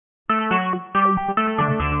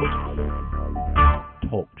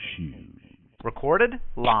TalkShoe. Recorded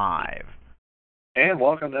live. And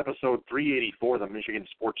welcome to episode 384 of the Michigan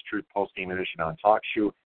Sports Truth Postgame edition on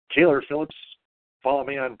TalkShoe. Taylor Phillips, follow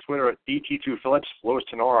me on Twitter at DT2Phillips. Louis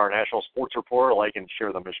Tenor, our national sports reporter, like and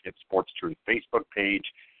share the Michigan Sports Truth Facebook page.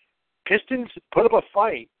 Pistons put up a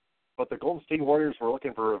fight, but the Golden State Warriors were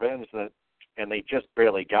looking for revenge, and they just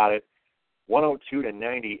barely got it.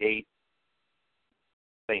 102-98.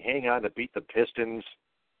 They hang on to beat the Pistons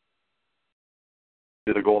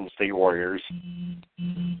to the Golden State Warriors.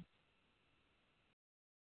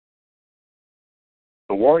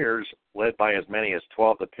 The Warriors led by as many as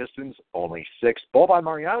 12. The Pistons only 6. Boban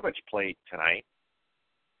Marjanovic played tonight.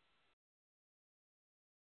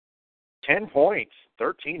 10 points,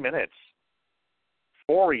 13 minutes,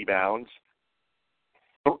 4 rebounds,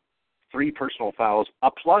 3 personal fouls,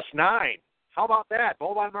 a +9. How about that,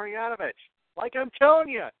 Boban Marjanovic? Like I'm telling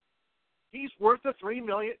you, he's worth a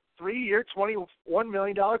 3-year, $21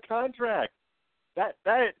 million contract. That's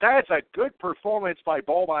a good performance by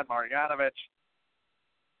Boban Marjanovic.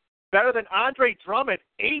 Better than Andre Drummond,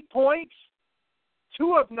 8 points,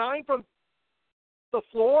 2 of 9 from the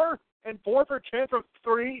floor, and 4 for 10 from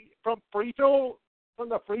the free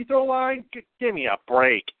throw line. Give me a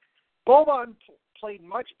break. Boban played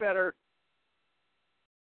much better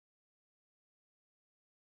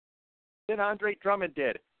than Andre Drummond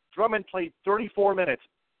did. Drummond played 34 minutes,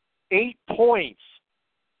 8 points,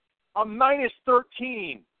 a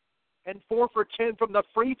 -13, and 4 for 10 from the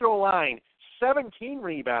free throw line. 17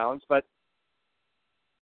 rebounds, but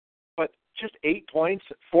just 8 points,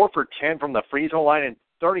 4 for 10 from the free throw line, and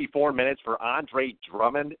 34 minutes for Andre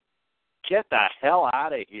Drummond. Get the hell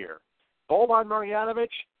out of here. Boban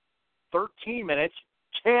Marjanovic, 13 minutes,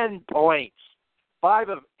 10 points, 5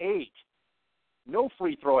 of 8. No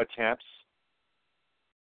free throw attempts.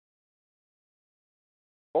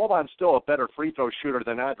 Boban's still a better free throw shooter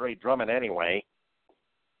than Andre Drummond anyway,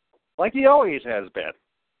 like he always has been.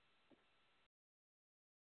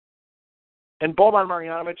 And Boban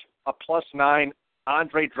Marjanovic, a +9.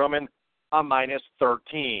 Andre Drummond, a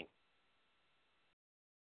 -13.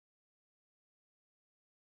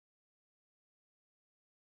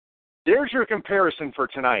 There's your comparison for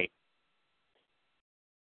tonight.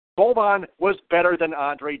 Boban was better than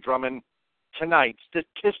Andre Drummond tonight,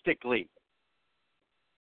 statistically.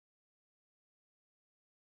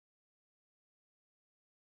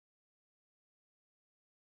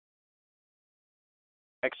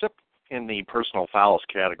 Except in the personal fouls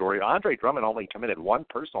category, Andre Drummond only committed 1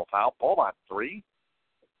 personal foul. Boban 3.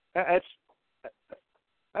 That's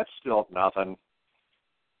still nothing.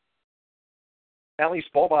 At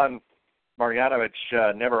least Boban Marjanovic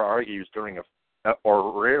never argues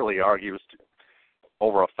or rarely argues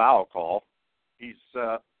over a foul call. He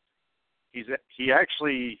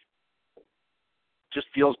actually just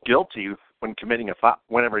feels guilty when committing a foul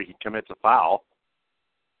whenever he commits a foul.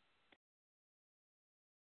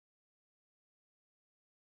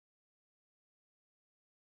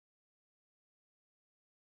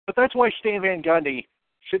 But that's why Stan Van Gundy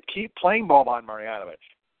should keep playing Boban Marjanovic.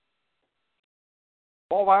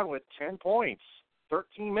 Boban with 10 points,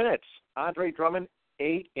 13 minutes. Andre Drummond,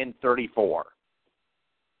 8 in 34.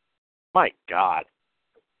 My God.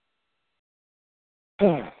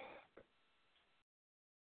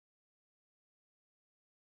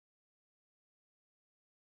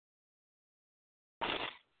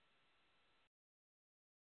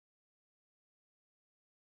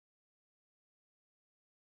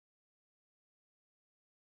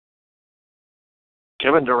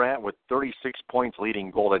 Kevin Durant with 36 points leading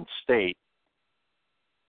Golden State.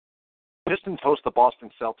 Pistons host the Boston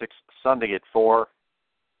Celtics Sunday at 4.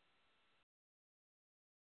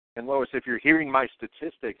 And Lois, if you're hearing my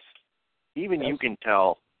statistics, even you can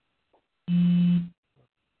tell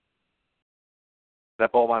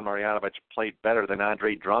that Boban Marjanovic played better than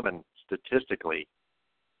Andre Drummond statistically.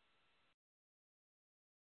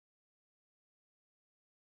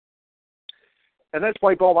 And that's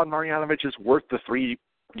why Boban Marjanovic is worth the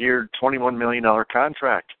 3-year, $21 million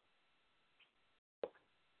contract.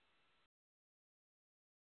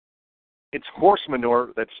 It's horse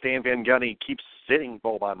manure that Stan Van Gundy keeps sitting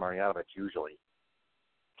Boban Marjanovic usually.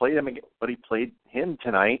 Played him again, but he played him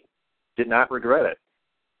tonight. Did not regret it.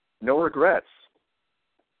 No regrets.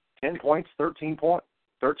 10 points, 13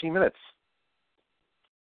 minutes.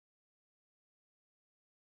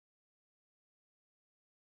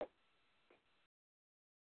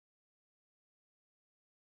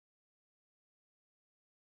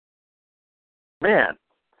 Man.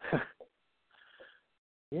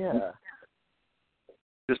 Yeah.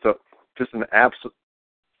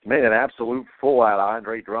 Made an absolute fool out of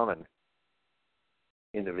Andre Drummond.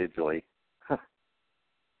 individually.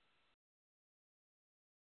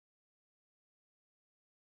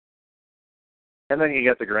 And then you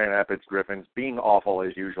get the Grand Rapids Griffins being awful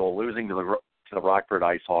as usual, losing to the Rockford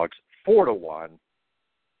Icehogs 4-1.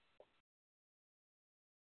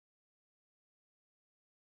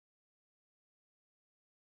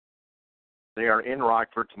 They are in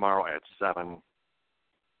Rockford tomorrow at 7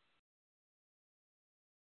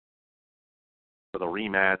 for the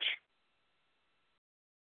rematch.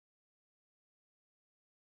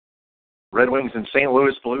 Red Wings and St.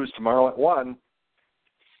 Louis Blues tomorrow at 1.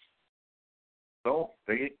 So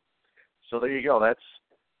there you go.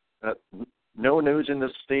 That's no news in the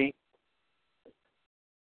state.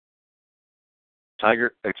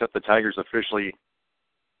 Except the Tigers officially.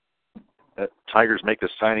 Tigers make the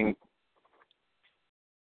signing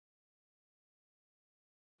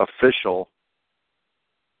official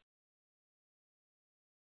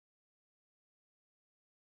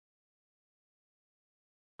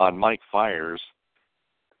on Mike Fiers,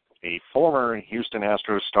 a former Houston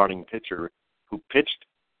Astros starting pitcher who pitched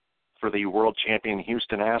for the world champion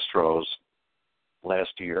Houston Astros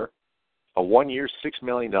last year. A 1-year, $6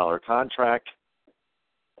 million contract.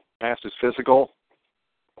 Passed his physical.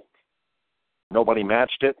 Nobody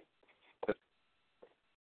matched it.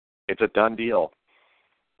 It's a done deal.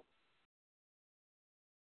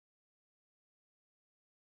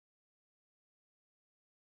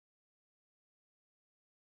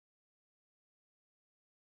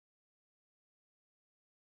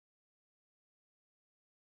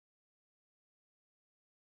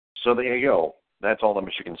 So there you go. That's all the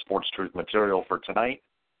Michigan Sports Truth material for tonight.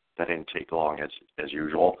 That didn't take long as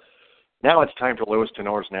usual. Now it's time for Louis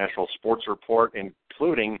Tenor's National Sports Report,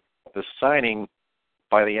 including the signing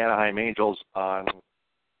by the Anaheim Angels on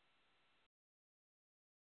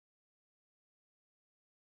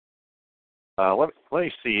let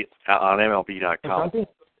me see on MLB.com. Oshanti?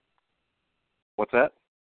 What's that?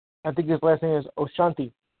 I think his last name is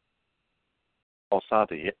Oshanti.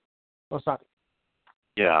 Oshanti. Oshanti.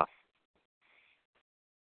 Yeah.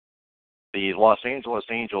 The Los Angeles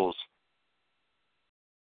Angels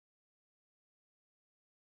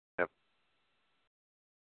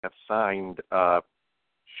have signed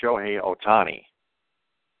Shohei Ohtani.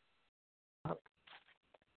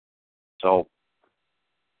 So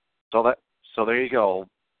there you go.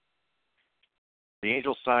 The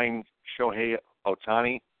Angels signed Shohei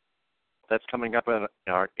Ohtani. That's coming up in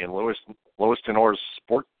Louis Tenor's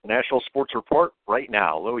National Sports Report right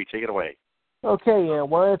now. Louis, take it away. Okay, yeah.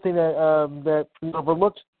 One other thing that we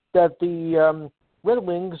overlooked, that the Red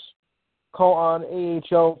Wings call on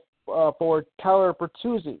AHL for Tyler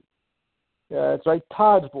Bertuzzi. It's right,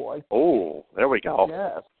 Todd's boy. Oh, there we go.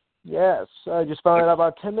 Yes. I just found out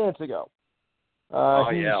about 10 minutes ago.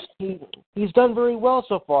 He's done very well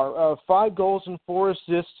so far. 5 goals and 4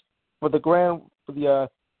 assists for the Grand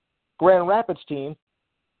Rapids team,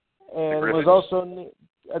 and was also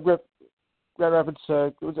Grand Rapids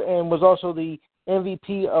and was also the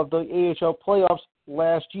MVP of the AHL playoffs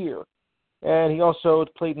last year. And he also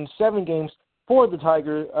played in 7 games for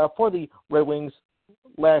the Red Wings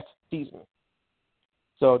last season.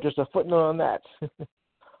 So just a footnote on that.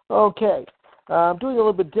 Okay. I'm doing a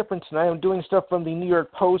little bit different tonight. I'm doing stuff from the New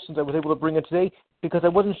York Post since I was able to bring it today because I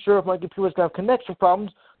wasn't sure if my computer was going to have connection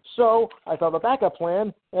problems. So I thought of a backup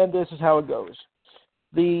plan, and this is how it goes.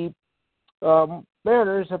 The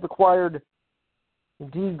Mariners have acquired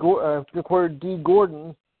D.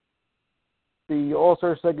 Gordon, the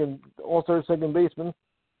All-Star second baseman.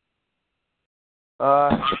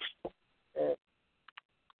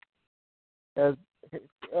 As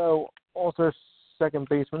All-Star second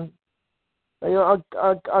baseman. I'll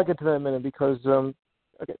get to that in a minute because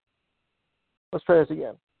okay. Let's try this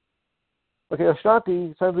again. Okay,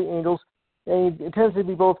 Oshanti signed with the Angels, and he intends to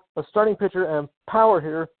be both a starting pitcher and power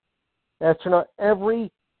hitter. Has turned out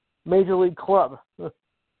every major league club in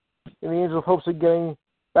the Angels' hopes of getting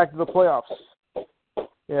back to the playoffs.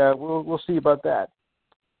 Yeah, we'll see about that.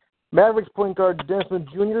 Mavericks point guard Dennis Smith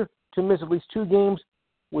Jr. to miss at least 2 games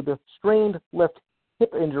with a strained left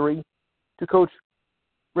hip injury. To coach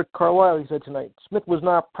Rick Carlisle, he said tonight. Smith was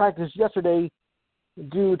not practiced yesterday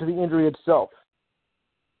due to the injury itself.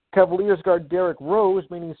 Cavaliers guard Derrick Rose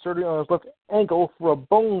may need surgery on his left ankle for a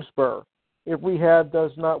bone spur if rehab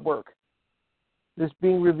does not work. This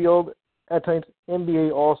being revealed at tonight's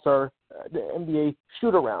NBA All-Star, the NBA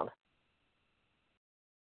shoot-around.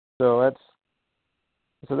 So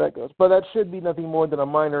that goes. But that should be nothing more than a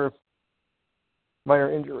minor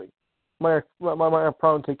injury. Minor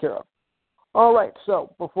problem to take care of. All right,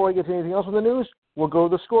 so before I get to anything else in the news, we'll go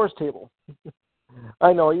to the scores table.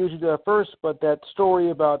 I know I usually do that first, but that story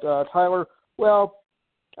about Tyler, well,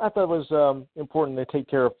 I thought it was important to take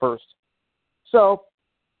care of first. So,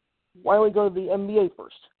 why don't we go to the NBA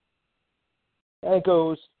first? And it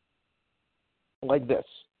goes like this.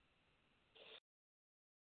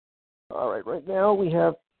 All right, right now we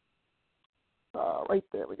have, right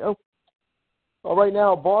there we go. All right,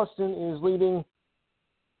 now Boston is leading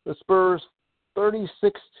the Spurs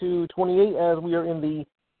 36-28 as we are in the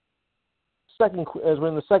second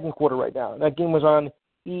quarter right now. That game was on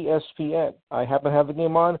ESPN. I happen to have the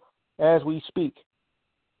game on as we speak.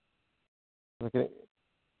 Okay.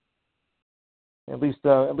 At least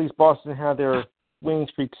Boston had their winning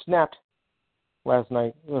streak snapped last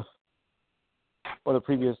night, or the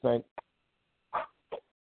previous night.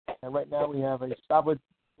 And right now we have a stoppage.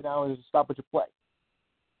 Now is a stoppage of play.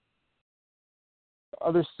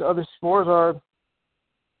 Other scores are.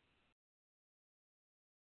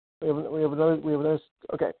 We have another.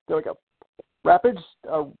 Okay, there we go. Raptors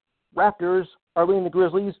are leading the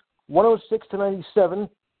Grizzlies 106-97.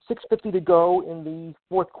 6:50 to go in the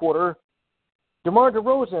fourth quarter. DeMar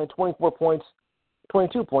DeRozan at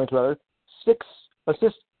 22 points, 6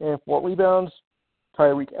 assists and 4 rebounds.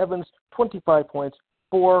 Tyreke Evans 25 points,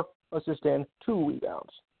 4 assists and 2 rebounds.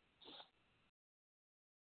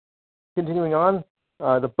 Continuing on,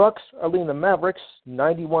 the Bucks are leading the Mavericks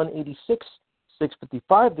 91-86.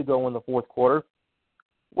 6:55 to go in the fourth quarter.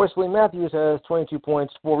 Wesley Matthews has 22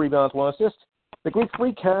 points, 4 rebounds, 1 assist. The Greek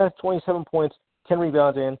Freak has 27 points, 10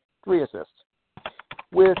 rebounds, and 3 assists.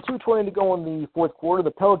 With 2:20 to go in the fourth quarter,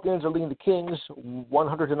 the Pelicans are leading the Kings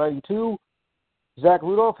 100-92. Zach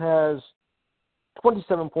Rudolph has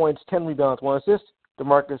 27 points, 10 rebounds, 1 assist.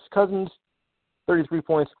 DeMarcus Cousins, 33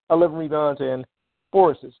 points, 11 rebounds, and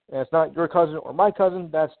 4 assists. And it's not your cousin or my cousin,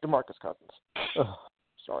 that's DeMarcus Cousins. Ugh,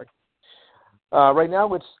 sorry. Right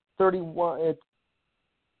now it's 31.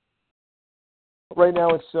 Right now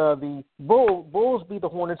it's the Bulls beat the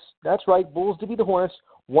Hornets. That's right, Bulls to beat the Hornets.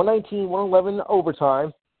 119-111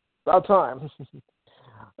 overtime. About time.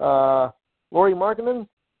 Lauri Markkanen,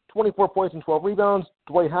 24 points and 12 rebounds.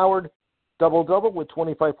 Dwight Howard, double-double with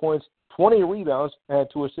 25 points, 20 rebounds, and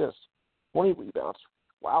 2 assists. 20 rebounds.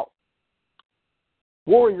 Wow.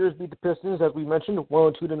 Warriors beat the Pistons, as we mentioned,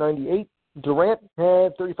 102-98. Durant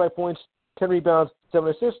had 35 points, 10 rebounds, 7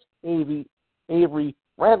 assists. Avery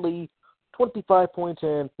Bradley, 25 points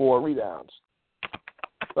and 4 rebounds.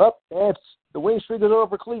 And the winning streak is over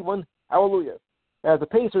for Cleveland. Hallelujah. As the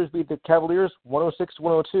Pacers beat the Cavaliers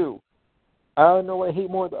 106-102. I don't know what I hate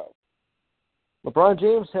more, though. LeBron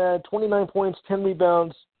James had 29 points, 10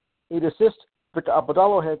 rebounds, 8 assists. Victor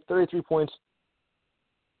Abadalo had 33 points,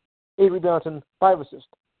 8 rebounds, and 5 assists.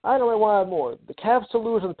 I don't know why I want more. The Cavs to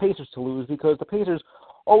lose and the Pacers to lose because the Pacers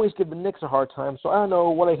always give the Knicks a hard time, so I don't know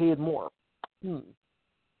what I hated more.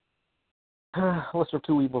 Lesser of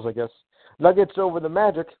two evils, I guess. Nuggets over the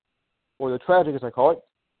Magic, or the Tragic as I call it,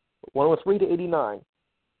 103-89.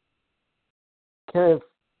 Kenneth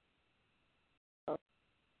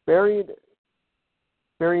buried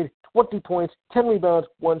 20 points, 10 rebounds,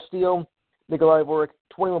 1 steal. Nikolai Vorik,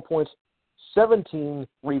 21 points, 17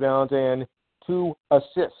 rebounds, and 2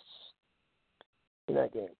 assists in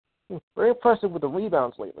that game. Very impressive with the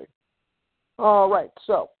rebounds lately. All right,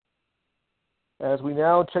 so as we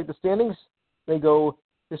now check the standings, they go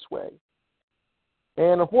this way.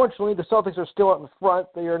 And unfortunately, the Celtics are still out in front.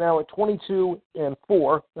 They are now at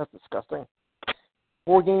 22-4. That's disgusting.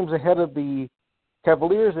 4 games ahead of the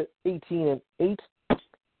Cavaliers at 18-8.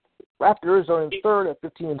 Raptors are in third at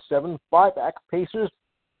 15-7, 5 back. Pacers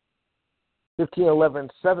 15-11,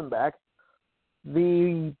 7 back.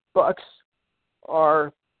 The Bucks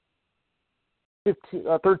are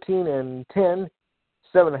 13-10,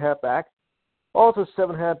 7.5 back. Also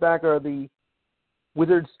 7.5 back are the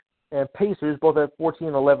Wizards and Pacers, both at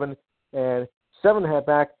 14-11 and 7.5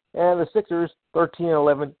 back, and the Sixers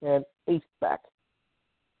 13-11 and 8 back.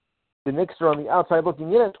 The Knicks are on the outside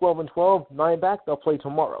looking in at 12-12, 9 back. They'll play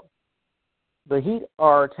tomorrow. The Heat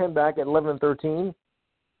are 10 back at 11-13.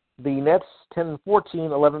 The Nets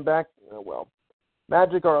 10-14, 11 back.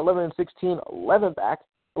 Magic are 11-16, 11 back,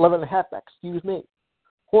 11.5 back. Excuse me.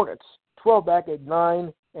 Hornets 12 back at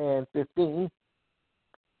 9-15.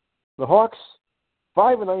 The Hawks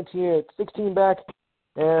 5-19 at 16 back,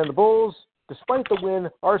 and the Bulls, despite the win,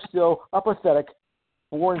 are still apathetic,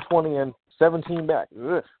 4-20 and 17 back.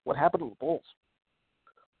 Ugh, what happened to the Bulls?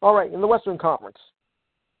 All right, in the Western Conference,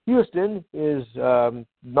 Houston is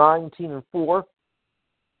 19-4,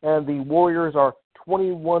 and the Warriors are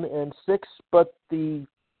 21-6, but the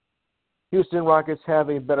Houston Rockets have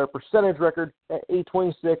a better percentage record at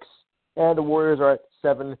 826, and the Warriors are at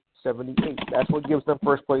 778. That's what gives them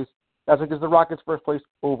first place. That's what gives the Rockets first place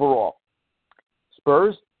overall.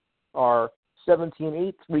 Spurs are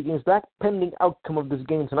 17-8, 3 games back, pending outcome of this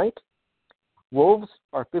game tonight. Wolves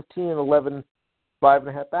are 15-11,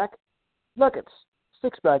 5.5 back. Nuggets,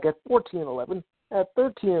 6 back at 14-11. At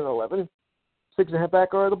 13-11, 6.5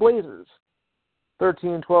 back are the Blazers.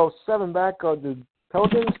 13-12, 7 back are the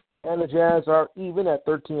Pelicans, and the Jazz are even at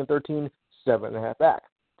 13-13, 7.5 back.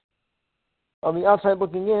 On the outside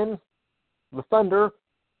looking in, the Thunder,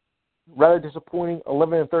 rather disappointing,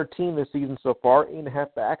 11-13 this season so far,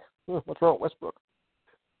 8.5 back. What's wrong with Westbrook?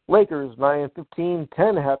 Lakers, 9-15,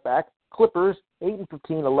 10.5 back. Clippers,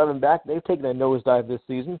 8-15, 11 back. They've taken a nosedive this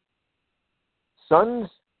season. Suns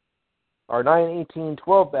are 9-18,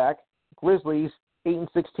 12 back. Grizzlies,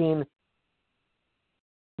 8-16.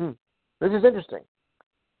 This is interesting.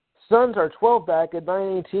 Suns are 12 back at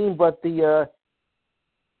 9-18, but the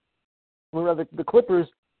Clippers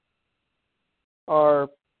are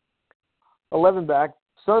 11 back.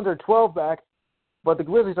 Suns are 12 back, but the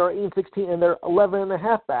Grizzlies are 8-16, and they're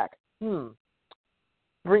 11.5 back.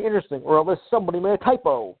 Very interesting. Or unless somebody made a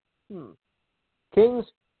typo. Kings,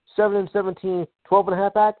 7-17,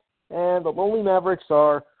 12.5 back, and the Lonely Mavericks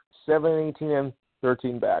are 7-18 and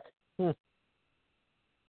 13 back.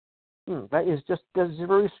 That is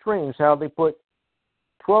very strange how they put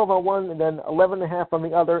 12 on one and then 11.5 on the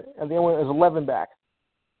other, and the other one is 11 back.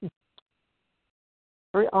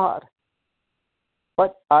 Very odd.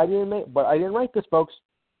 But I didn't write this, folks.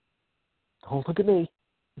 Don't look at me.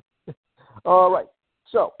 All right.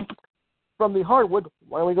 So, from the hardwood,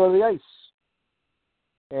 why don't we go to the ice?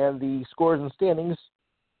 And the scores and standings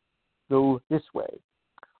go this way.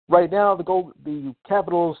 Right now, the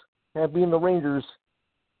Capitals have beaten the Rangers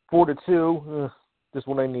 4-2. Just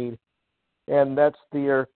what I need. And that's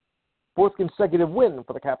their 4th consecutive win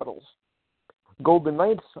for the Capitals. Golden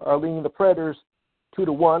Knights are leading the Predators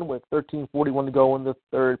 2-1 with 13:41 to go in the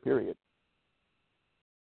third period.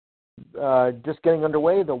 Just getting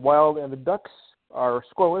underway, the Wild and the Ducks are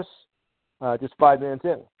scoreless, just 5 minutes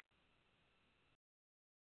in.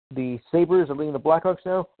 The Sabres are leading the Blackhawks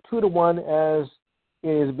now 2-1 as it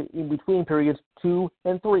is in between periods 2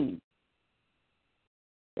 and 3.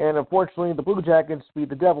 And unfortunately, the Blue Jackets beat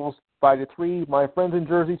the Devils 5-3. My friends in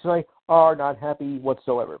Jersey tonight are not happy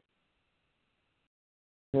whatsoever.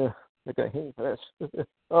 They're going to hate me for this.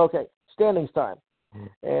 Okay, standings time.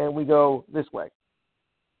 And we go this way.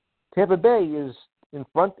 Tampa Bay is in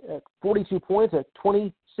front at 42 points at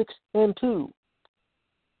 26-2.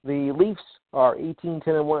 The Leafs are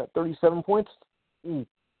 18-10-1 at 37 points.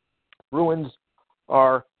 Bruins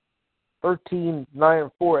are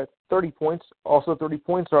 13-9-4 at 30 points. Also 30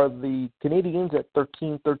 points are the Canadiens at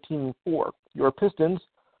 13-13-4. Your Pistons,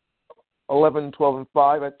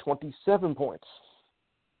 11-12-5 at 27 points.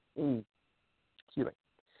 Excuse me.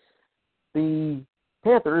 The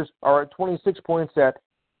Panthers are at 26 points at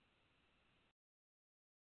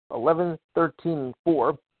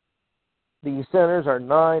 11-13-4. The Senators are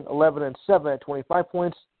 9-11-7 at 25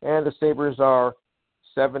 points, and the Sabres are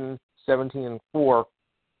 7-17-4,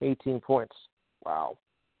 18 points. Wow.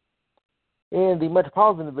 In the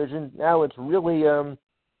Metropolitan Division, now it's really,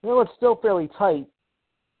 it's still fairly tight,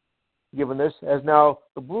 given this, as now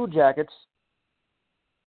the Blue Jackets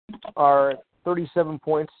are 37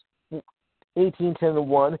 points,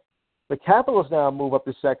 18-10-1. The Capitals now move up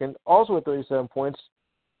to second, also at 37 points,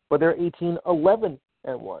 but they're 18-11-1.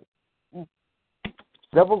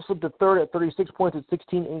 Devils slipped to third at 36 points at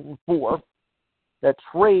 16-8-4. That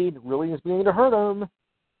trade really is beginning to hurt them.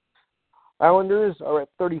 Islanders are at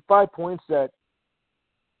 35 points at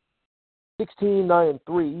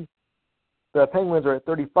 16-9-3. The Penguins are at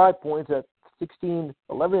 35 points at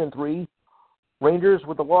 16-11-3. Rangers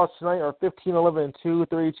with the loss tonight are 15-11-2,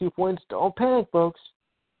 32 points. Don't panic, folks.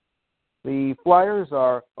 The Flyers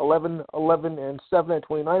are 11-11-7 at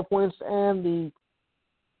 29 points, and the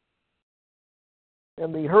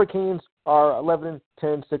Hurricanes are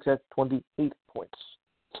 11-10-6 at 28 points.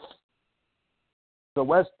 The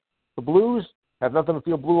West, the Blues have nothing to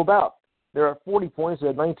feel blue about. They're at 40 points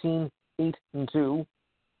at 19-8-2.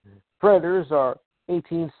 Predators are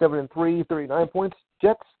 18-7-3, 39 points.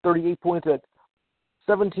 Jets 38 points at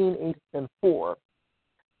 17-8-4.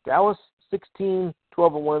 Dallas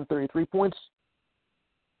 16-12-1, 33 points.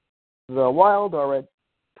 The Wild are at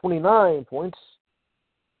 29 points.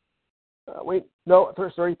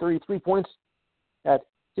 33 points at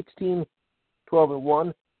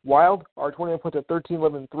 16-12-1. Wild are 29 points at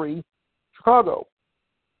 13-11-3. Chicago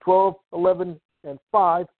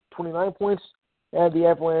 12-11-5, 29 points. And the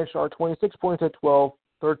Avalanche are 26 points at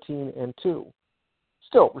 12-13-2.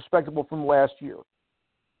 still respectable from last year.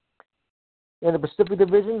 In the Pacific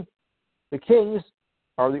Division, the Kings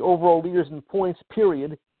are the overall leaders in points,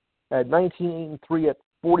 period, at 19-8-3 at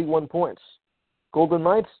 41 points. Golden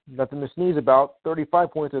Knights, nothing to sneeze about,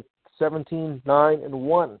 35 points at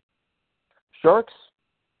 17-9-1. Sharks,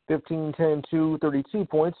 15-10-2, 32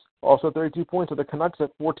 points, also 32 points with the Canucks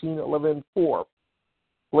at 14-11-4.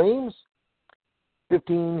 Flames,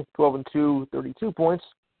 15-12-2, 32 points.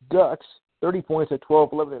 Ducks, 30 points at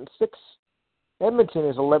 12-11-6. Edmonton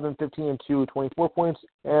is 11-15-2, 24 points,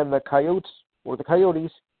 and the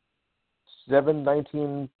Coyotes,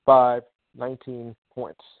 7-19-5, 19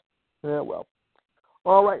 points. Well.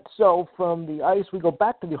 All right, so from the ice, we go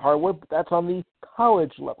back to the hardwood, but that's on the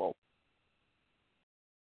college level,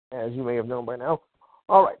 as you may have known by now.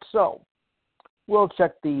 All right, so we'll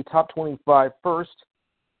check the top 25 first,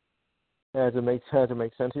 as it makes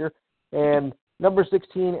sense here. And number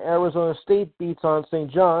 16, Arizona State beats on St.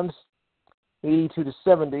 John's,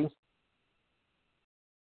 82-70.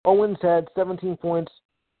 Owens had 17 points,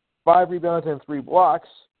 5 rebounds, and 3 blocks.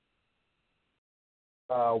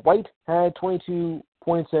 White had 22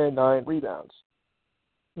 points and 9 rebounds.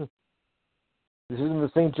 This isn't the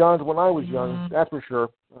St. John's when I was young, that's for sure.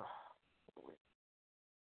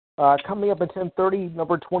 Coming up at 10:30,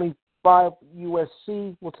 number 25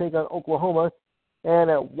 USC will take on Oklahoma. And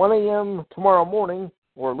at 1 a.m. tomorrow morning,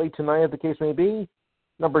 or late tonight as the case may be,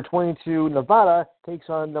 number 22 Nevada takes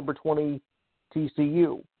on number 20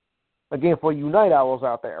 TCU. A game for you night owls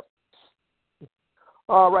out there.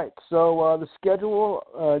 All right, so the schedule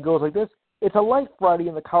goes like this. It's a light Friday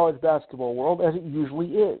in the college basketball world, as it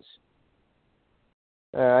usually is.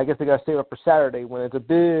 I guess they got to save up for Saturday when it's a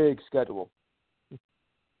big schedule.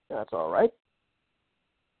 That's all right.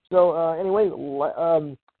 So anyway,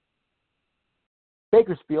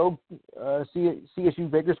 Bakersfield, CSU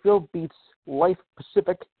Bakersfield beats Life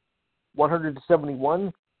Pacific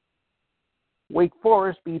 100-71. Wake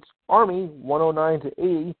Forest beats Army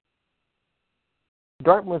 109-80.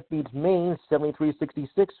 Dartmouth beats Maine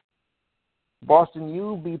 73-66. Boston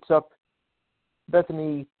U beats up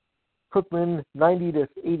Bethany Cookman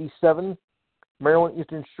 90-87. Maryland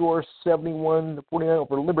Eastern Shore 71-49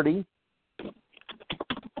 over Liberty.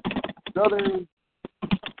 Southern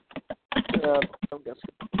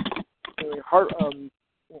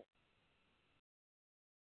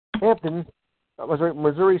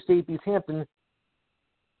Missouri State beats Hampton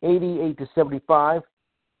 88-75.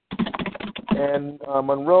 And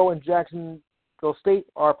Monroe and Jacksonville State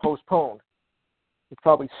are postponed. It's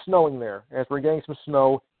probably snowing there, as we're getting some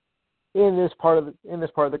snow in this part of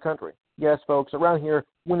the country. Yes, folks, around here,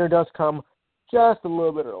 winter does come just a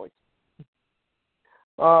little bit early.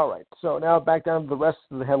 All right, so now back down to the rest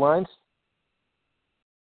of the headlines.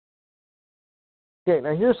 Okay,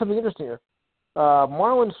 now here's something interesting here.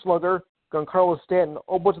 Marlins slugger Giancarlo Stanton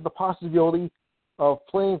opens to the possibility of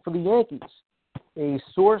playing for the Yankees. A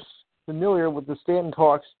source familiar with the Stanton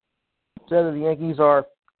talks said that the Yankees are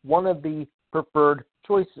one of the preferred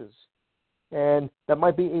choices, and that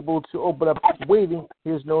might be able to open up waiving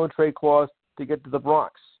his no-trade clause to get to the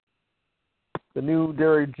Bronx. The new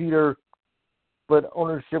Derek Jeter-led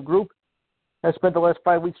ownership group has spent the last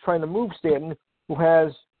 5 weeks trying to move Stanton, who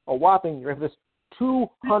has a whopping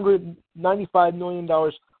 $295 million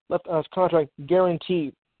left on his contract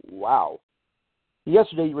guaranteed. Wow.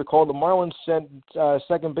 Yesterday, you recall, the Marlins sent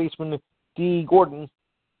second baseman D. Gordon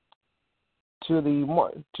to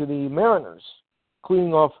the Mariners,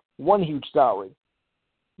 cleaning off one huge salary.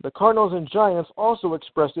 The Cardinals and Giants also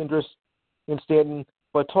expressed interest in Stanton,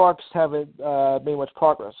 but talks haven't made much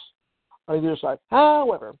progress on either side.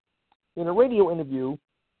 However, in a radio interview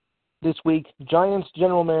this week, Giants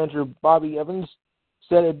general manager Bobby Evans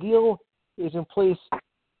said a deal is in place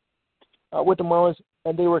with the Marlins,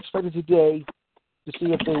 and they were expected today to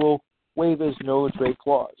see if they will waive his no-trade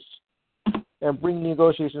clause and bring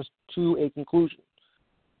negotiations to a conclusion.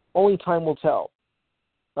 Only time will tell.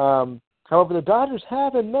 However, the Dodgers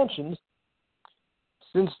haven't mentioned,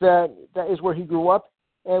 since that is where he grew up,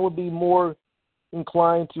 and would be more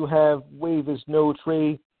inclined to have waive his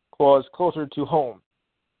no-trade clause closer to home.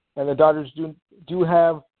 And the Dodgers do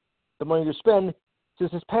have the money to spend,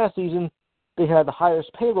 since this past season they had the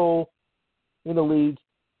highest payroll in the league,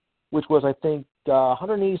 which was, I think,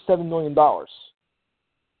 $187 million. The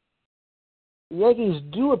Yankees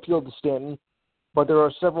do appeal to Stanton, but there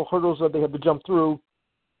are several hurdles that they have to jump through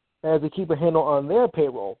as they keep a handle on their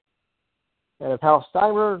payroll. And if Hal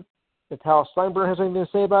Steinbrenner has anything to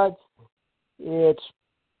say about it, it's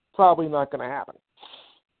probably not going to happen.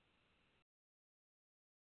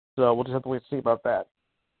 So we'll just have to wait to see about that.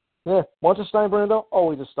 Yeah, once a Steinbrenner, though,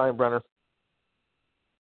 always a Steinbrenner.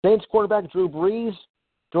 Saints quarterback Drew Brees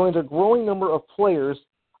joins a growing number of players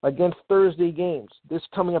against Thursday games. This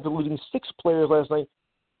coming after losing 6 players last night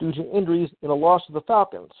due to injuries in a loss to the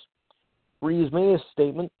Falcons. Brees made a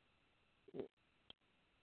statement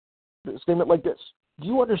like this: "Do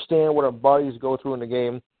you understand what our bodies go through in the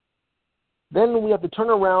game? Then we have to turn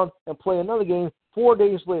around and play another game 4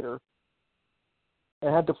 days later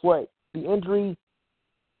and have to play. The injuries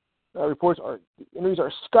are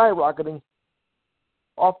skyrocketing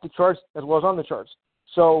off the charts as well as on the charts.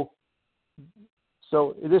 So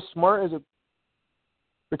is this smart as it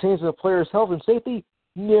pertains to the player's health and safety?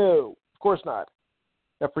 No, of course not.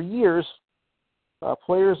 Now, for years,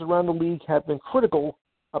 players around the league have been critical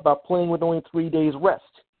about playing with only 3 days rest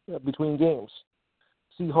between games.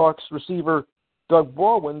 Seahawks receiver Doug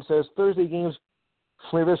Baldwin says Thursday games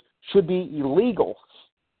should be illegal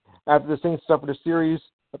after the Saints suffered a series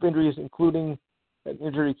of injuries, including an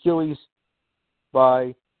injured Achilles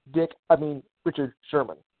by Richard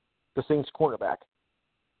Sherman, the Saints cornerback.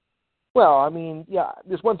 Well, I mean, yeah,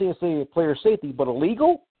 there's one thing to say player safety, but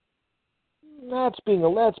illegal? That's being a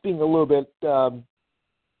little bit,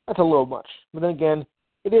 that's a little much. But then again,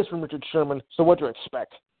 it is from Richard Sherman, so what do you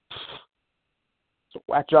expect? It's a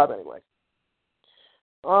whack job anyway.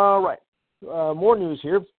 All right, more news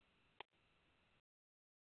here.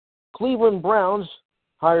 Cleveland Browns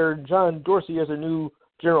hired John Dorsey as their new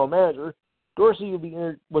general manager. Dorsey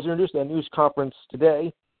was introduced at a news conference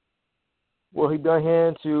today, where he'd be on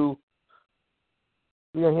hand to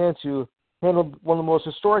handle one of the most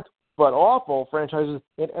historic but awful franchises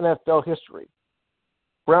in NFL history.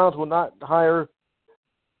 Browns will not hire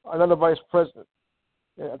another vice president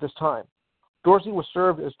at this time. Dorsey was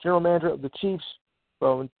served as general manager of the Chiefs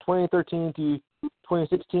from 2013 to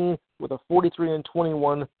 2016 with a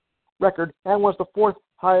 43-21 record and was the 4th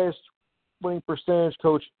highest winning percentage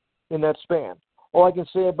coach in that span. All I can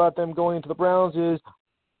say about them going to the Browns is,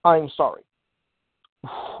 I'm sorry.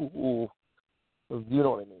 Ooh, you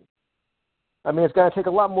know what I mean. I mean, it's going to take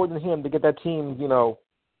a lot more than him to get that team, to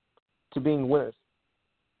being winners.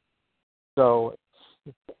 So,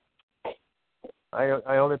 I don't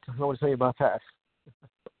know what to tell you about that.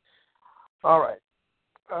 All right.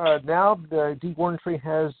 Now the Deep Warren tree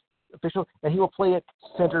has official, and he will play at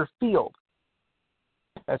center field,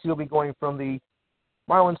 as he'll be going from the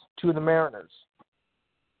Marlins to the Mariners.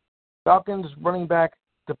 Falcons running back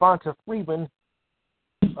Devonta Freeman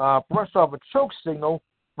brushed off a choke signal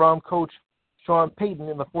from coach Sean Payton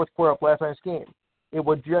in the 4th quarter of last night's game. It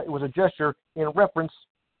was a gesture in reference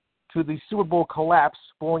to the Super Bowl collapse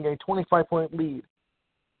following a 25-point lead.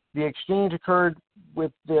 The exchange occurred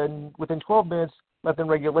within 12 minutes left in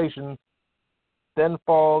regulation, then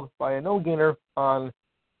followed by a no-gainer on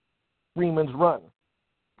Freeman's run.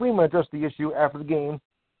 Freeman addressed the issue after the game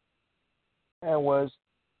after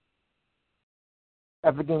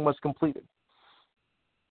the game was completed.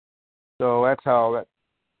 So that's how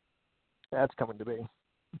that's coming to be.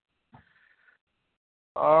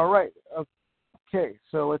 All right. Okay,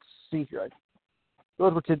 so let's see here.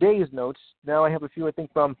 Those were today's notes. Now I have a few, I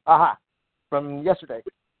think, from yesterday.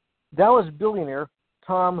 Dallas billionaire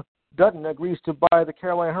Tom Dutton agrees to buy the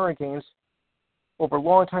Carolina Hurricanes over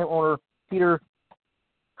longtime owner Peter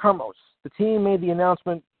Carmos. The team made the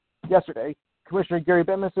announcement yesterday. Commissioner Gary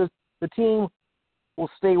Bettman says the team will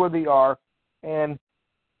stay where they are, and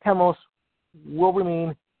Carmos will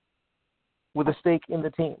remain with a stake in the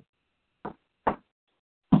team.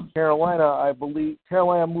 Carolina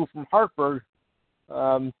moved from Hartford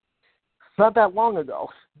not that long ago.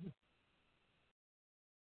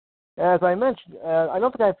 As I mentioned, I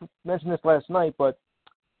don't think I mentioned this last night, but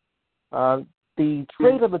the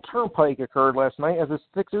trade of the Turnpike occurred last night as the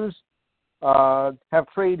Sixers have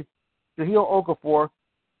traded Jahlil Okafor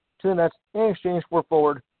to the Nets in exchange for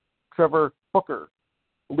forward Trevor Booker.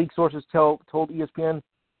 League sources told ESPN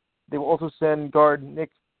they will also send guard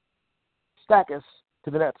Nick Stackis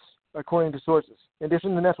to the Nets, according to sources. In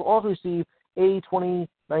addition, the Nets will also receive a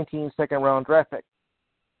 2019 second-round draft pick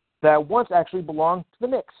that once actually belonged to the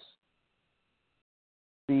Knicks.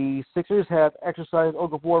 The Sixers have exercised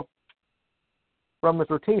Okafor from its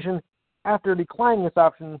rotation after declining its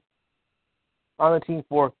option on the team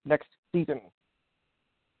for next season.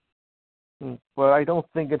 But I don't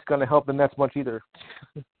think it's going to help the Nets much either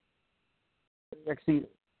next season.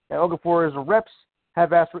 And Okafor's reps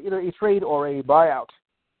have asked for either a trade or a buyout.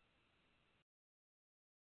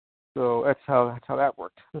 So that's how that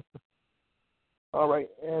worked. All right,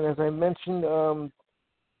 and as I mentioned,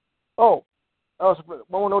 also one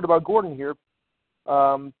more note about Gordon here.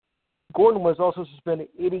 Gordon was also suspended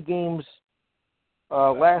 80 games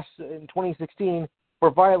in 2016 for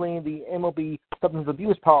violating the MLB substance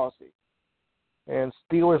abuse policy. And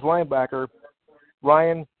Steelers linebacker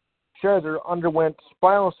Ryan Scherzer underwent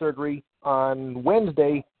spinal surgery on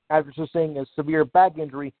Wednesday after sustaining a severe back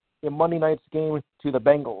injury in Monday night's game to the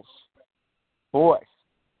Bengals. Boy.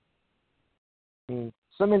 I mean,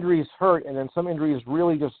 some injuries hurt, and then some injuries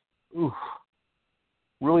really just,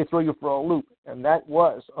 really throw you for a loop. And that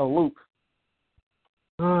was a loop.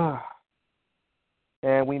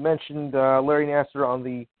 And we mentioned Larry Nassar on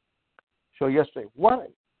the show yesterday.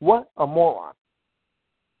 What a moron.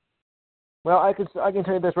 Well, I can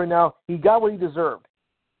tell you this right now. He got what he deserved.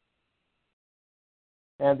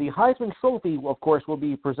 And the Heisman Trophy, of course, will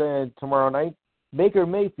be presented tomorrow night. Baker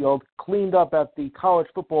Mayfield cleaned up at the College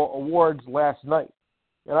Football Awards last night.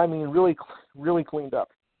 And I mean really, really cleaned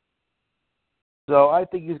up. So I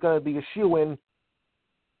think he's going to be a shoo-in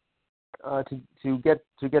to get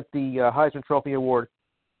the Heisman Trophy Award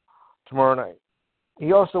tomorrow night.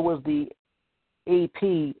 He also was the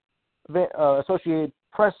AP Associated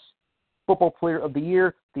Press Football Player of the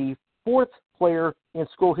Year, the fourth player in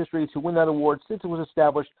school history to win that award since it was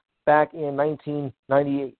established back in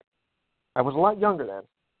 1998. I was a lot younger then.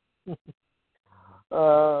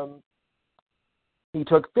 He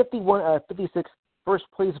took 51 out of 56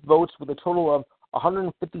 first-place votes with a total of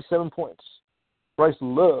 157 points. Bryce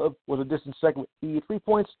Love was a distant second with 83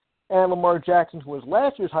 points, and Lamar Jackson, who was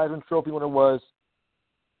last year's Heisman Trophy winner, was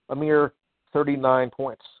a mere 39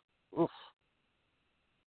 points. Oof.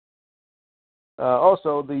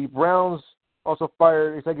 Also, the Browns also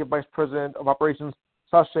fired Executive Vice President of Operations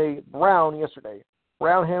Sache Brown yesterday.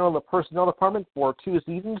 Brown handled the personnel department for 2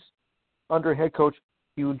 seasons under head coach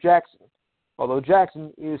Hugh Jackson, although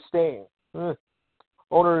Jackson is staying.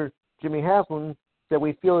 Owner Jimmy Haslam said,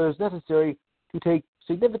 "We feel it is necessary to take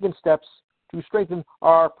significant steps to strengthen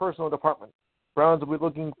our personnel department. Browns will be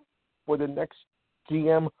looking for the next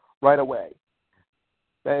GM right away."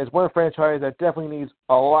 That is one franchise that definitely needs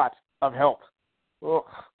a lot of help. Ugh.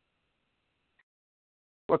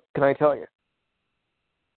 What can I tell you?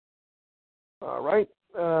 All right.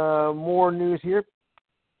 More news here.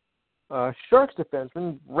 Sharks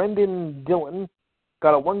defenseman Brendan Dillon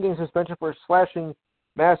got a 1-game suspension for slashing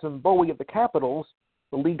Madison Bowie of the Capitals.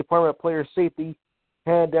 The League Department of Player Safety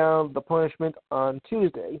handed down the punishment on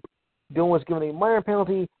Tuesday. Dillon was given a minor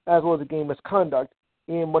penalty as well as a game misconduct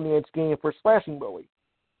in Monday night's game for slashing Bowie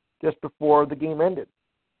just before the game ended.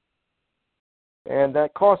 And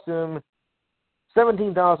that cost him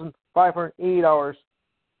 $17,580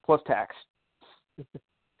 plus tax.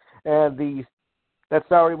 And that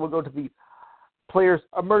salary will go to the Players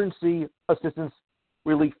Emergency Assistance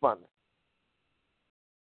Relief Fund.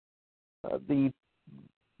 The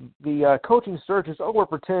coaching search is over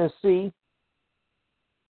for Tennessee,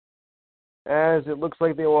 as it looks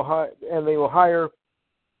like they will hire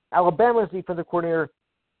Alabama's defensive coordinator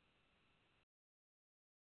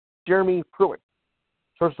Jeremy Pruitt.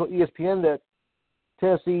 Sources told ESPN that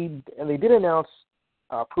Tennessee, and they did announce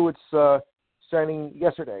Pruitt's signing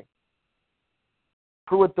yesterday.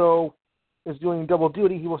 Pruitt, though, is doing double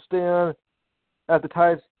duty. He will stay on as the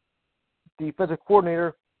Tide's defensive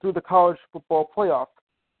coordinator through the college football playoff,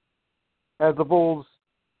 as the Bulls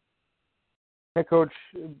head coach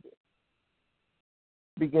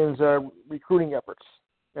begins recruiting efforts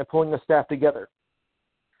and pulling the staff together.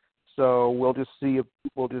 So we'll just see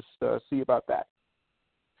about that.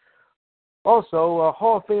 Also,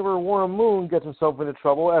 Hall of Famer Warren Moon gets himself into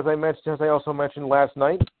trouble, as I also mentioned last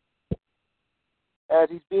night, as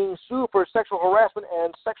he's being sued for sexual harassment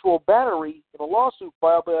and sexual battery in a lawsuit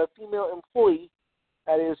filed by a female employee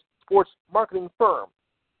at his sports marketing firm,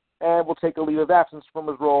 and will take a leave of absence from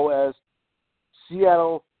his role as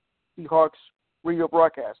Seattle Seahawks radio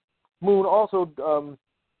broadcast. Moon also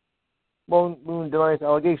Moon denies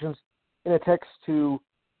allegations in a text to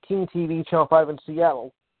King TV Channel 5 in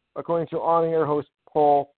Seattle, according to on-air host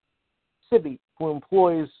Paul Sibby, who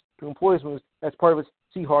employs Moon as part of its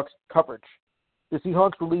Seahawks coverage. The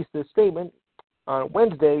Seahawks released a statement on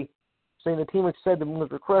Wednesday saying the team accepted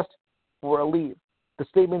Moon's request for a leave. The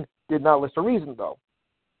statement did not list a reason, though.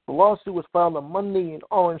 The lawsuit was filed on Monday in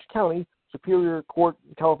Orange County. Superior Court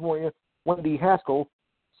in California, Wendy Haskell,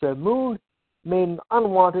 said Moon made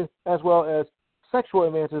unwanted as well as sexual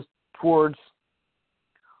advances towards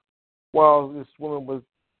while this woman was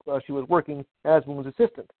working as Moon's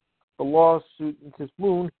assistant. The lawsuit lists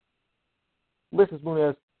Moon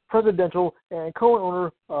as presidential and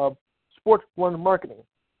co-owner of Sports One Marketing.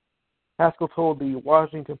 Haskell told the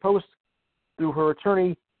Washington Post through her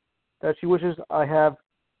attorney that she wishes I have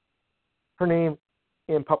her name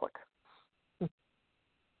in public.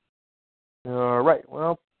 All right,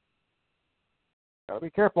 well, gotta be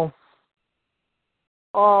careful.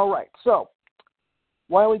 All right, so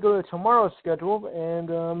why don't we go to tomorrow's schedule, and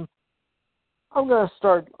I'm gonna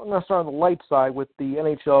start on the light side with the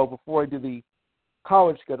NHL before I do the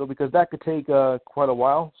college schedule because that could take quite a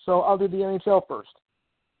while. So I'll do the NHL first.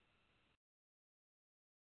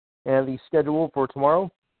 And the schedule for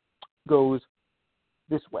tomorrow goes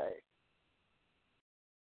this way.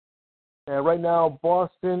 And right now,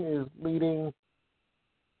 Boston is leading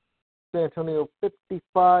San Antonio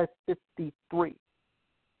 55-53.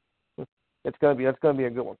 That's gonna be a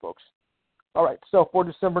good one, folks. All right, so for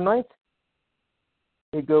December 9th,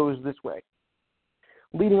 it goes this way.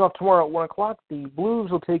 Leading off tomorrow at 1 o'clock, the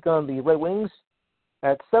Blues will take on the Red Wings.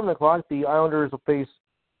 At 7 o'clock, the Islanders will face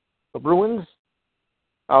the Bruins.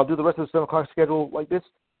 I'll do the rest of the 7 o'clock schedule like this.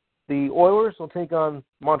 The Oilers will take on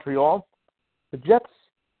Montreal. The Jets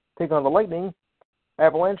take on the Lightning.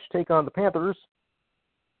 Avalanche take on the Panthers.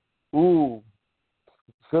 Ooh,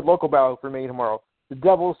 good local battle for me tomorrow. The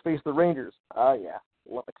Devils face the Rangers. Yeah,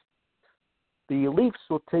 love it. The Leafs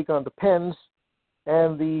will take on the Pens,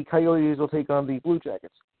 and the Coyotes will take on the Blue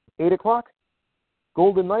Jackets. 8 o'clock,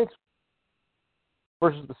 Golden Knights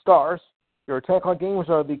versus the Stars. Your 10 o'clock games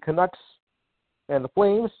are the Canucks and the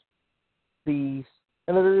Flames, the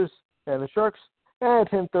Senators and the Sharks, and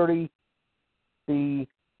at 10:30, the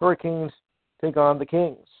Hurricanes take on the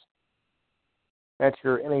Kings. That's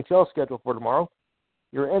your NHL schedule for tomorrow.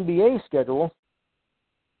 Your NBA schedule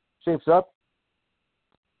shapes up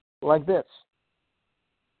like this.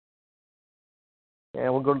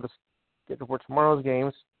 And we'll go to the schedule for tomorrow's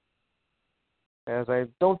games, as I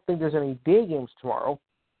don't think there's any day games tomorrow.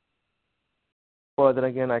 But then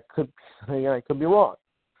again, I could be wrong.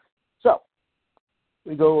 So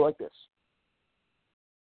we go like this.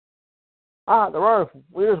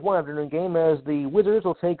 There's one afternoon game as the Wizards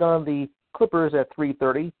will take on the Clippers at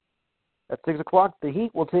 3:30. At 6 o'clock, the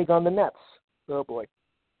Heat will take on the Nets. Oh boy.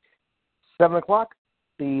 7 o'clock,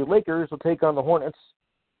 the Lakers will take on the Hornets.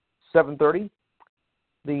 7:30,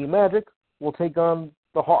 the Magic will take on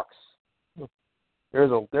the Hawks.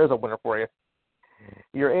 There's a winner for you.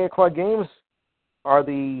 Your 8 o'clock games are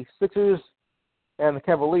the Sixers and the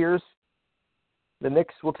Cavaliers. The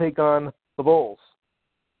Knicks will take on the Bulls.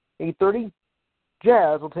 8:30,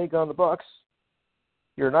 Jazz will take on the Bucks.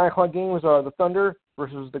 Your 9 o'clock games are the Thunder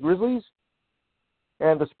versus the Grizzlies,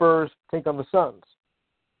 and the Spurs take on the Suns.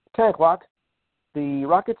 10 o'clock, the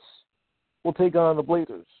Rockets will take on the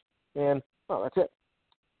Blazers. And, that's it.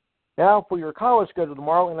 Now for your college schedule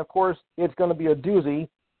tomorrow, and of course, it's going to be a doozy,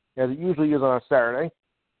 as it usually is on a Saturday.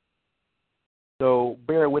 So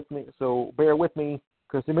bear with me,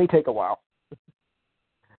 because it may take a while.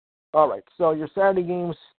 All right, so your Saturday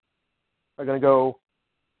games are going to go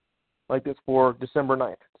like this for December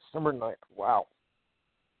 9th. December 9th, wow.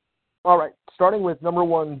 All right, starting with number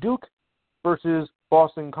 1, Duke versus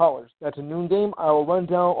Boston College. That's a noon game. I will run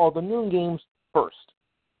down all the noon games first.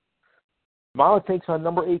 Miles takes on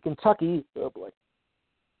number 8, Kentucky. Oh, boy.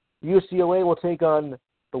 UCLA will take on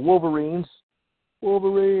the Wolverines.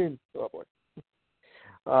 Wolverines. Oh, boy.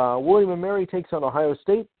 William & Mary takes on Ohio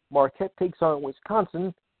State. Marquette takes on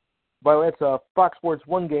Wisconsin. By the way, it's a Fox Sports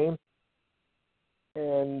 1 game.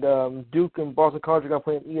 And Duke and Boston College are going to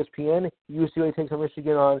play on ESPN. UCLA takes on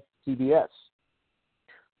Michigan on CBS.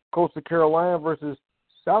 Coastal Carolina versus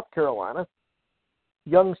South Carolina.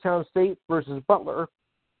 Youngstown State versus Butler.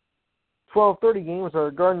 12:30 games are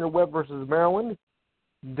Gardner-Webb versus Maryland.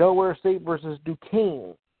 Delaware State versus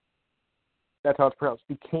Duquesne. That's how it's pronounced,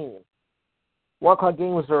 Duquesne. 1 o'clock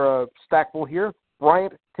games are stackable here.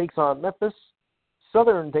 Bryant takes on Memphis.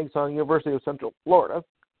 Southern takes on University of Central Florida.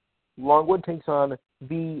 Longwood takes on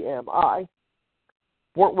VMI.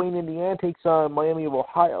 Fort Wayne, Indiana takes on Miami of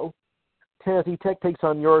Ohio. Tennessee Tech takes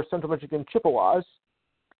on your Central Michigan Chippewas.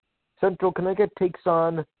 Central Connecticut takes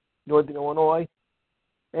on Northern Illinois.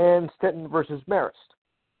 And Stetson versus Marist.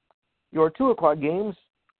 Your 2 o'clock games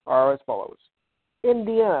are as follows.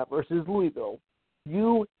 Indiana versus Louisville.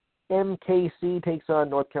 UMKC takes on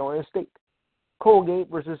North Carolina State. Colgate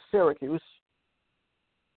versus Syracuse.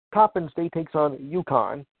 Coppin State takes on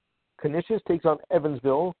UConn. Canisius takes on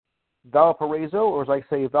Evansville. Valparaiso, or as I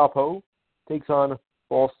say Valpo, takes on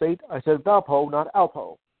Ball State. I said Valpo, not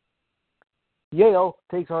Alpo. Yale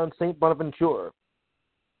takes on St. Bonaventure.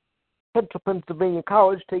 Central Pennsylvania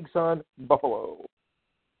College takes on Buffalo.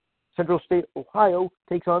 Central State, Ohio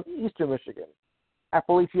takes on Eastern Michigan.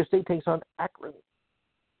 Appalachia State takes on Akron.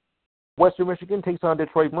 Western Michigan takes on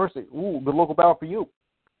Detroit Mercy. Ooh, good local battle for you.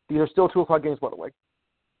 These are still 2 o'clock games, by the way.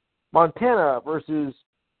 Montana versus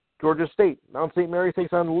Georgia State. Mount St. Mary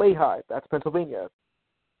takes on Lehigh. That's Pennsylvania.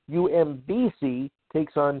 UMBC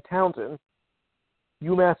takes on Townsend.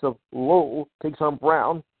 UMass of Lowell takes on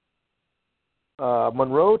Brown.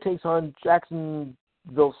 Monroe takes on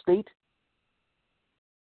Jacksonville State.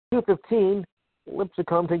 2:15,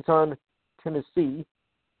 Lipscomb takes on Tennessee.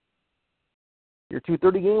 Your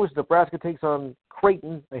 2:30 game was Nebraska takes on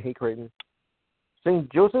Creighton. I hate Creighton.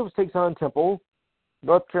 St. Joseph's takes on Temple.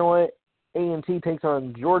 North Carolina A&T takes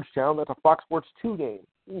on Georgetown. That's a Fox Sports 2 game.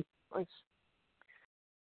 Nice.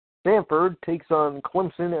 Stanford takes on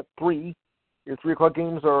Clemson at 3. Your 3 o'clock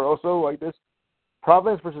games are also like this.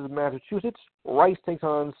 Providence versus Massachusetts. Rice takes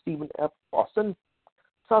on Stephen F. Austin.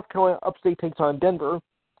 South Carolina Upstate takes on Denver.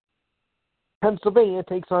 Pennsylvania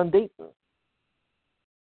takes on Dayton.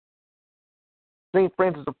 St.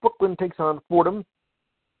 Francis of Brooklyn takes on Fordham.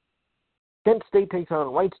 Kent State takes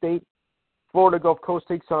on Wright State. Florida Gulf Coast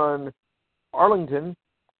takes on Arlington.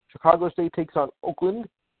 Chicago State takes on Oakland.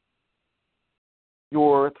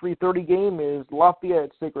 Your 3:30 game is Lafayette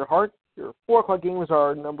at Sacred Heart. Your 4 o'clock games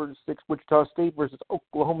are number 6 Wichita State versus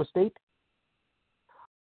Oklahoma State.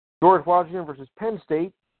 George Washington versus Penn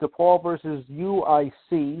State. DePaul versus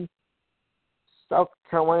UIC. South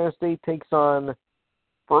Carolina State takes on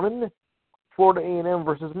Furman. Florida A&M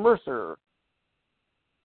versus Mercer.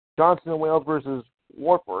 Johnson and Wales versus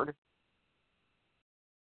Warford.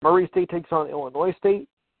 Murray State takes on Illinois State.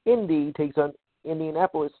 Indy takes on Indiana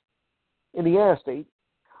State.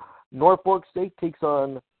 Norfolk State takes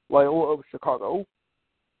on Loyola of Chicago.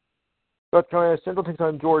 South Carolina Central takes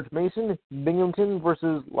on George Mason. Binghamton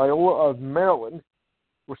versus Loyola of Maryland.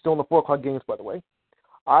 We're still in the 4 o'clock games, by the way.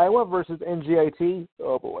 Iowa versus NJIT.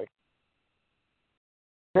 Oh, boy.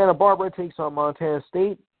 Santa Barbara takes on Montana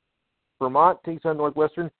State. Vermont takes on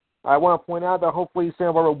Northwestern. I want to point out that hopefully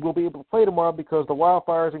Santa Barbara will be able to play tomorrow because the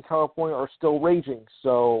wildfires in California are still raging.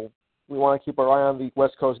 So we want to keep our eye on the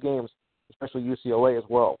West Coast games, especially UCLA as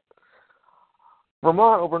well.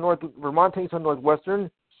 Vermont takes on Northwestern.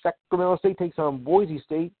 Sacramento State takes on Boise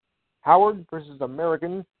State. Howard versus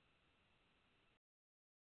American.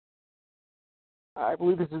 I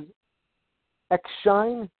believe this is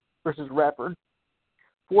Exshine versus Radford.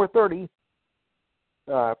 4:30,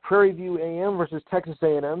 Prairie View A&M versus Texas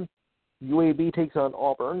A&M. UAB takes on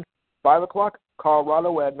Auburn. 5 o'clock,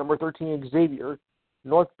 Colorado at number 13 Xavier.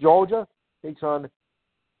 North Georgia takes on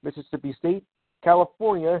Mississippi State.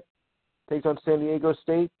 California takes on San Diego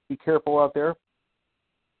State. Be careful out there.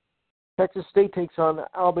 Texas State takes on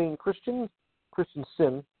Albany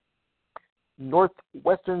Christensen.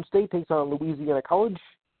 Northwestern State takes on Louisiana College.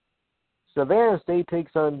 Savannah State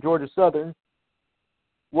takes on Georgia Southern.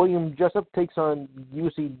 William Jessup takes on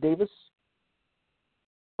UC Davis.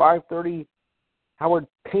 5:30, Howard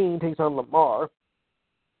Payne takes on Lamar.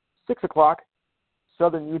 6 o'clock,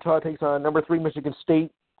 Southern Utah takes on number 3 Michigan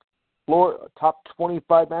State. Florida, top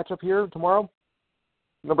 25 matchup here tomorrow.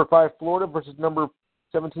 Number 5 Florida versus number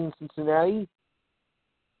 17 Cincinnati.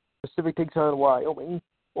 Pacific takes on Wyoming.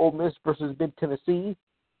 Ole Miss versus Mid-Tennessee.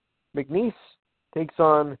 McNeese takes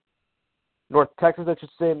on North Texas. I should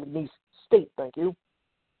say McNeese State, thank you.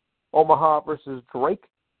 Omaha versus Drake.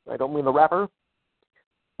 I don't mean the rapper.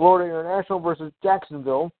 Florida International versus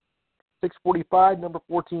Jacksonville. 6:45, number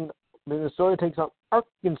 14 Minnesota takes on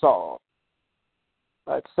Arkansas.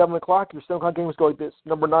 At 7 o'clock, your 7 o'clock games go like this.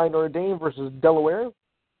 Number 9 Notre Dame versus Delaware.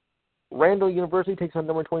 Randall University takes on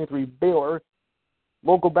number 23 Baylor.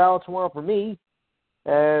 Local battle tomorrow for me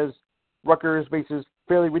as Rutgers faces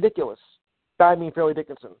Fairly Ridiculous. I mean Fairleigh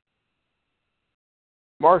Dickinson.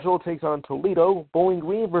 Marshall takes on Toledo. Bowling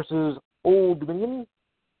Green versus Old Dominion.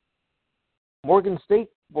 Morgan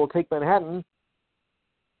State will take Manhattan.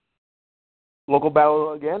 Local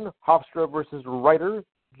battle again. Hofstra versus Rider.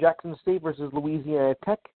 Jackson State versus Louisiana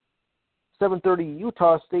Tech. 7:30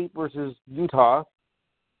 Utah State versus Utah.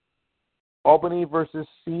 Albany versus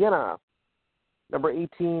Siena. Number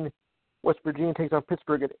 18 West Virginia takes on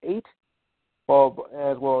Pittsburgh at 8.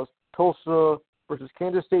 As well as Tulsa versus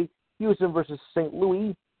Kansas State. Houston versus St.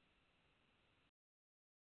 Louis.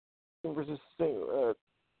 Versus St.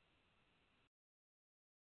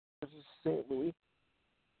 Louis.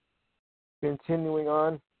 Continuing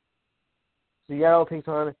on, Seattle takes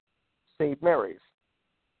on St. Mary's.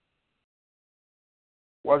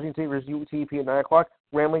 Washington State versus UTP at 9 o'clock.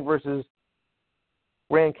 Grambling versus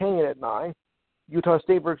Grand Canyon at 9. Utah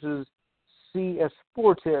State versus CS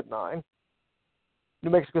Forte at 9. New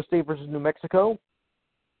Mexico State versus New Mexico.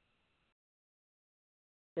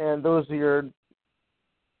 And those are your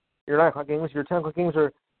 9 o'clock games. Your 10 o'clock games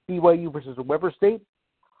are BYU versus Weber State.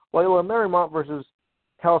 Loyola Marymount versus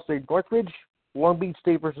Cal State Northridge. Long Beach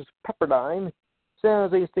State versus Pepperdine. San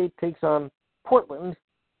Jose State takes on Portland.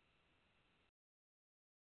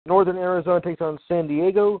 Northern Arizona takes on San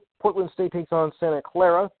Diego. Portland State takes on Santa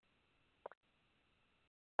Clara.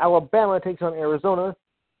 Alabama takes on Arizona.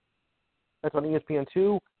 That's on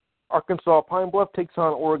ESPN2. Arkansas Pine Bluff takes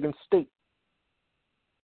on Oregon State.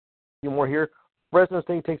 A few more here. Fresno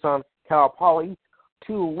State takes on Cal Poly.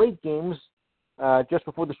 Two late games just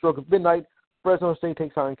before the stroke of midnight. Fresno State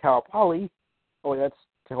takes on Cal Poly. Oh, that's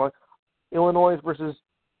Illinois versus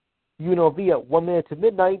UNLV at 1 minute to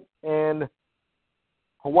midnight. And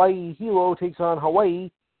Hawaii Hilo takes on Hawaii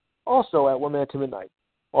also at 1 minute to midnight.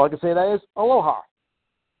 All I can say that is aloha.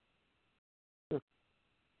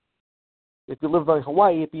 If you lived on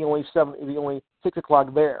Hawaii, it'd be only 6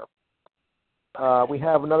 o'clock there. We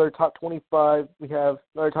have another top 25. We have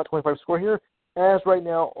another top 25 score here. As right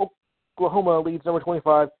now, Oklahoma leads number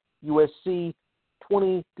 25, USC,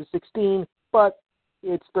 20-16, but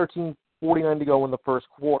it's 13:49 to go in the first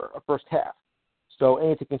half. So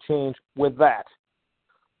anything can change with that.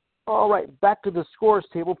 All right, back to the scores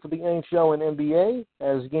table for the NHL and NBA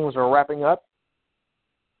as games are wrapping up.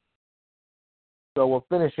 So we'll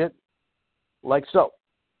finish it like so.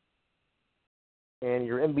 And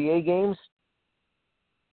your NBA games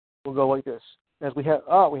will go like this. As we have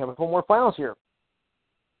a couple more finals here.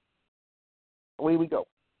 Away we go.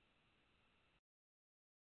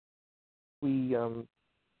 All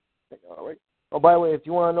right. Oh, by the way, if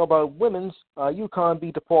you want to know about women's, UConn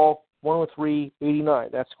beat DePaul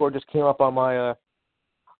 103-89. That score just came up on my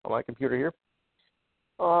computer here.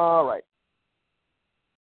 All right.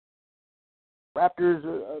 Raptors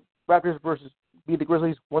versus beat the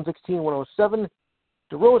Grizzlies 116-107.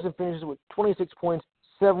 DeRozan finishes with 26 points,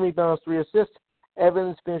 7 rebounds, 3 assists.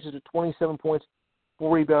 Evans finishes with 27 points,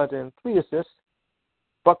 4 rebounds, and 3 assists.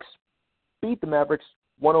 Bucks beat the Mavericks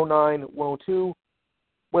 109-102.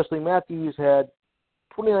 Wesley Matthews had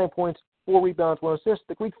 29 points, 4 rebounds, 1 assist.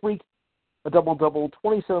 The Greek Freak, a double-double,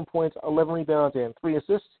 27 points, 11 rebounds, and 3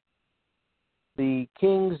 assists. The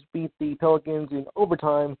Kings beat the Pelicans in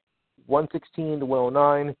overtime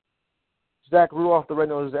 116-109. Zach Ruoff, the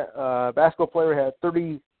Red-Nosed basketball player, had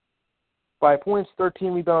 35 points,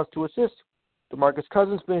 13 rebounds, 2 assists. DeMarcus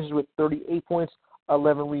Cousins finishes with 38 points,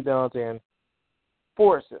 11 rebounds, and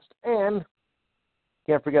 4 assists. And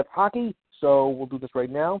can't forget hockey, so we'll do this right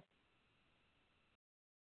now.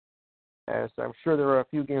 As I'm sure there are a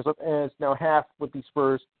few games left, and it's now half with the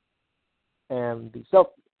Spurs and the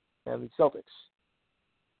Celtics.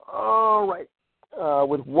 All right.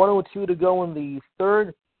 With 1:02 to go in the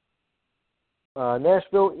third,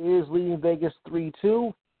 Nashville is leading Vegas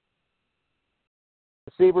 3-2.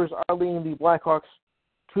 The Sabres are leading the Blackhawks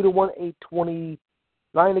 2-1,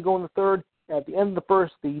 8:29 to go in the third. At the end of the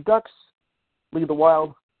first, the Ducks lead the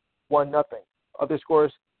Wild 1-0. Other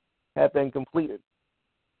scores have been completed.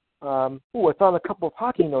 I found a couple of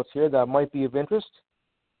hockey notes here that might be of interest.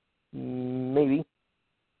 Maybe.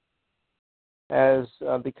 As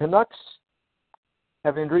the Canucks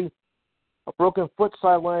have an injury, a broken foot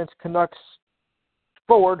sidelines Canucks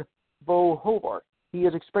forward Bo Hobart. He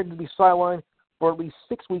is expected to be sidelined for at least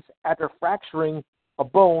 6 weeks after fracturing a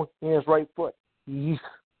bone in his right foot.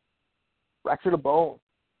 Fractured a bone.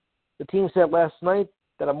 The team said last night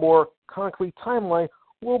that a more concrete timeline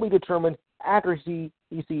will be determined after he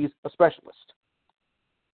sees a specialist.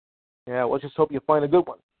 Yeah, let's just hope you find a good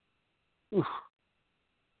one. Oof.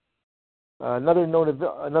 Another note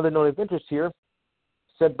of interest here,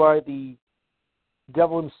 said by the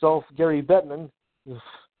devil himself, Gary Bettman.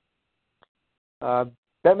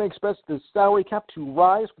 Bettman expects the salary cap to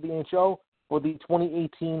rise for the NHL for the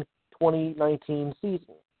 2018-2019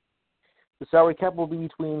 season. The salary cap will be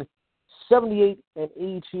between $78 and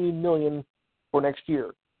 $82 million for next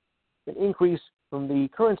year, an increase from the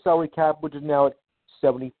current salary cap, which is now at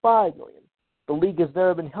 $75 million. The league has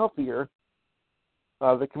never been healthier,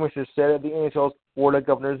 the commissioner said at the NHL's Board of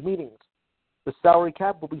Governors meetings. The salary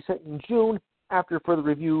cap will be set in June after further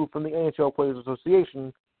review from the NHL Players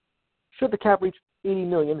Association. Should the cap reach $80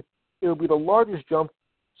 million, it will be the largest jump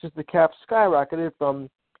since the cap skyrocketed from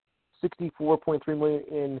 $64.3 million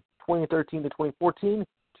in 2013 to 2014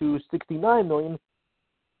 to $69 million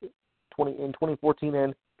in 2014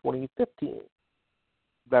 and 2015.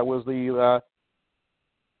 That's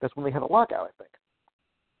when they had a lockout, I think.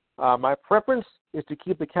 My preference is to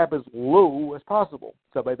keep the cap as low as possible,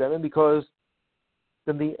 said by Bettman, because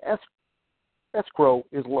then the escrow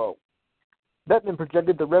is low. Bettman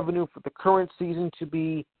projected the revenue for the current season to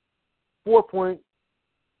be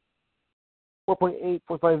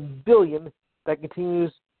 $4.5 billion. That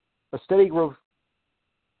continues a steady growth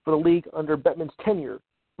for the league under Bettman's tenure.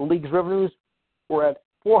 The league's revenues were at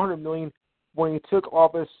 $400 million when he took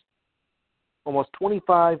office almost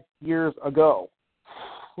 25 years ago.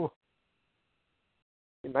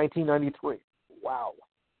 in 1993. Wow.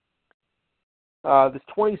 This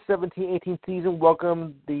 2017-18 season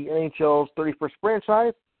welcomed the NHL's 31st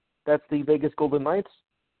franchise. That's the Vegas Golden Knights,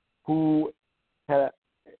 who had a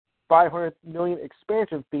 $500 million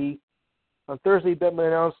expansion fee. On Thursday, Bettman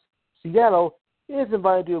announced Seattle is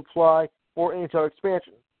invited to apply for NHL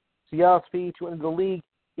expansion. Seattle's fee to enter the league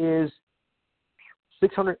is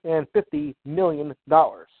 $650 million.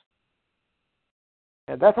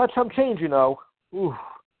 And that's not chump change, you know. Ooh.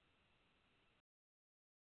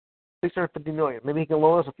 $650 million. Maybe he can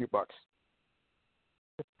loan us a few bucks.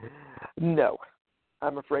 No,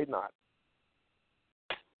 I'm afraid not.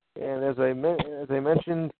 And as I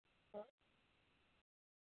mentioned,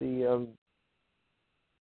 the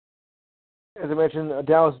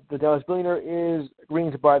Dallas billionaire is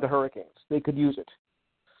agreeing to buy the Hurricanes. They could use it.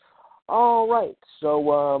 All right,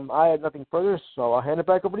 so I have nothing further, so I'll hand it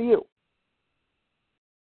back over to you.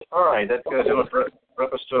 All right, that's going to do it for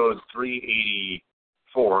episode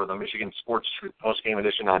 384, the Michigan Sports Truth Postgame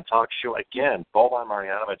Edition on TalkShoe. Again, Boban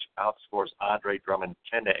Marjanovic outscores Andre Drummond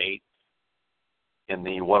 10-8 in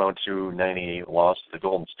the 102-98 loss to the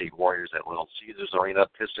Golden State Warriors at Little Caesars Arena.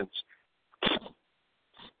 Pistons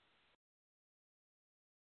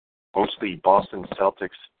host the Boston Celtics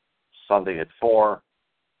Sunday at 4.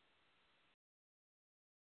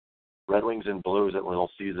 Red Wings and Blues at Little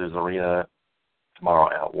Caesars Arena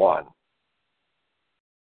tomorrow at 1.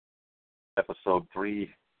 Episode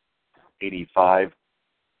 385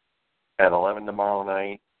 at 11 tomorrow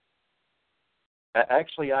night.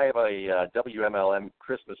 Actually, I have a WMLM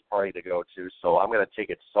Christmas party to go to, so I'm going to take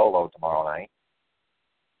it solo tomorrow night.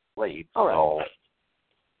 Late. All right. So.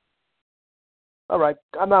 All right.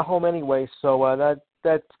 I'm not home anyway, so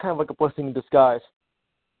that's kind of like a blessing in disguise.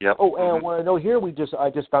 Yep. Oh, and I want to know here, I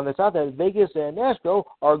just found this out, that Vegas and Nashville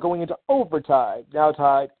are going into overtime, now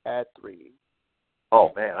tied at 3.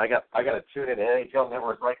 Oh man, I got to tune in to NHL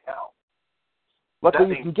Network right now.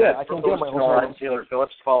 Luckily you can get. I can get my whole I'm Taylor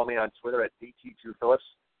Phillips. Follow me on Twitter at DT2Phillips.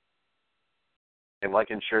 And like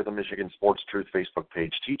and share the Michigan Sports Truth Facebook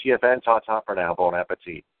page. TTFN, ta for now. Bon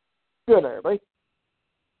appetit. Good night, everybody.